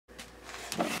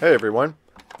Hey everyone!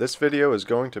 This video is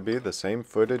going to be the same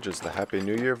footage as the Happy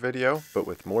New Year video, but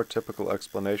with more typical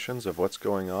explanations of what's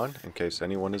going on in case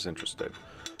anyone is interested.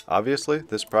 Obviously,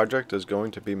 this project is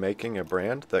going to be making a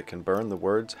brand that can burn the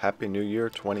words Happy New Year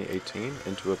 2018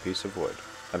 into a piece of wood.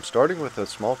 I'm starting with a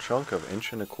small chunk of 1¼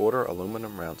 inch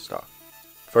aluminum round stock.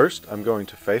 First, I'm going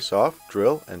to face off,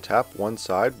 drill, and tap one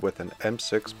side with an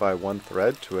M6x1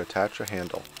 thread to attach a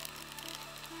handle.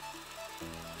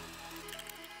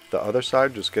 The other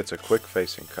side just gets a quick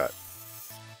facing cut.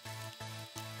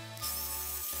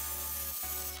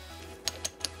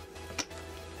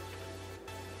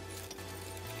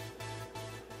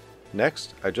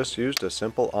 Next, I just used a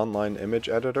simple online image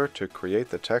editor to create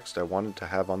the text I wanted to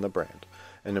have on the brand.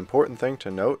 An important thing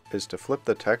to note is to flip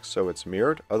the text so it's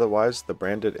mirrored, otherwise the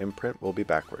branded imprint will be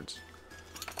backwards.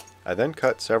 I then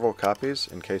cut several copies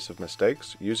in case of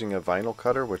mistakes using a vinyl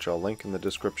cutter, which I'll link in the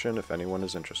description if anyone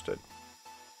is interested.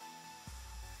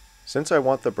 Since I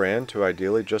want the brand to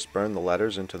ideally just burn the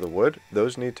letters into the wood,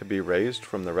 those need to be raised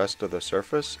from the rest of the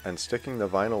surface, and sticking the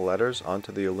vinyl letters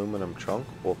onto the aluminum chunk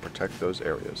will protect those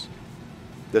areas.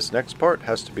 This next part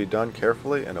has to be done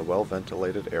carefully in a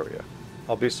well-ventilated area.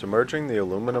 I'll be submerging the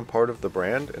aluminum part of the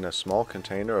brand in a small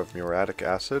container of muriatic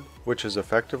acid, which is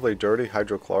effectively dirty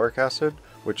hydrochloric acid,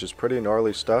 which is pretty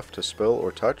gnarly stuff to spill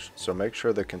or touch, so make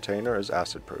sure the container is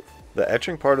acid-proof. The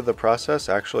etching part of the process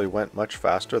actually went much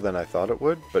faster than I thought it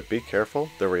would, but be careful,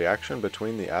 the reaction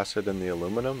between the acid and the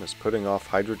aluminum is putting off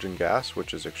hydrogen gas,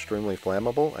 which is extremely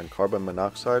flammable, and carbon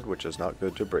monoxide, which is not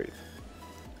good to breathe.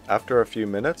 After a few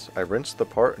minutes, I rinsed the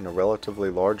part in a relatively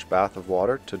large bath of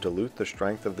water to dilute the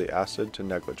strength of the acid to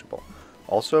negligible.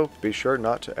 Also, be sure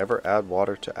not to ever add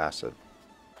water to acid.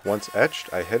 Once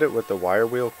etched, I hit it with the wire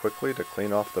wheel quickly to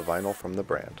clean off the vinyl from the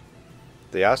brand.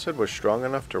 The acid was strong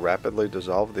enough to rapidly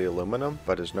dissolve the aluminum,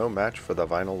 but is no match for the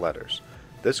vinyl letters.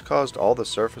 This caused all the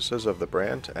surfaces of the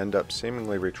brand to end up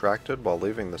seemingly retracted while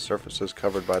leaving the surfaces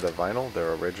covered by the vinyl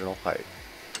their original height.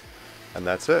 And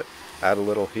that's it. Add a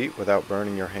little heat without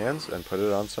burning your hands and put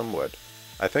it on some wood.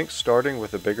 I think starting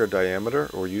with a bigger diameter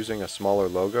or using a smaller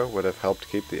logo would have helped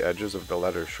keep the edges of the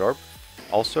letters sharp.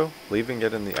 Also, leaving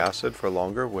it in the acid for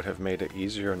longer would have made it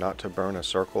easier not to burn a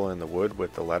circle in the wood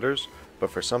with the letters, but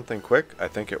for something quick, I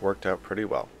think it worked out pretty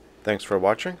well. Thanks for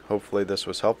watching, hopefully this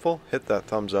was helpful, hit that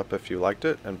thumbs up if you liked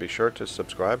it, and be sure to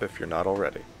subscribe if you're not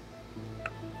already.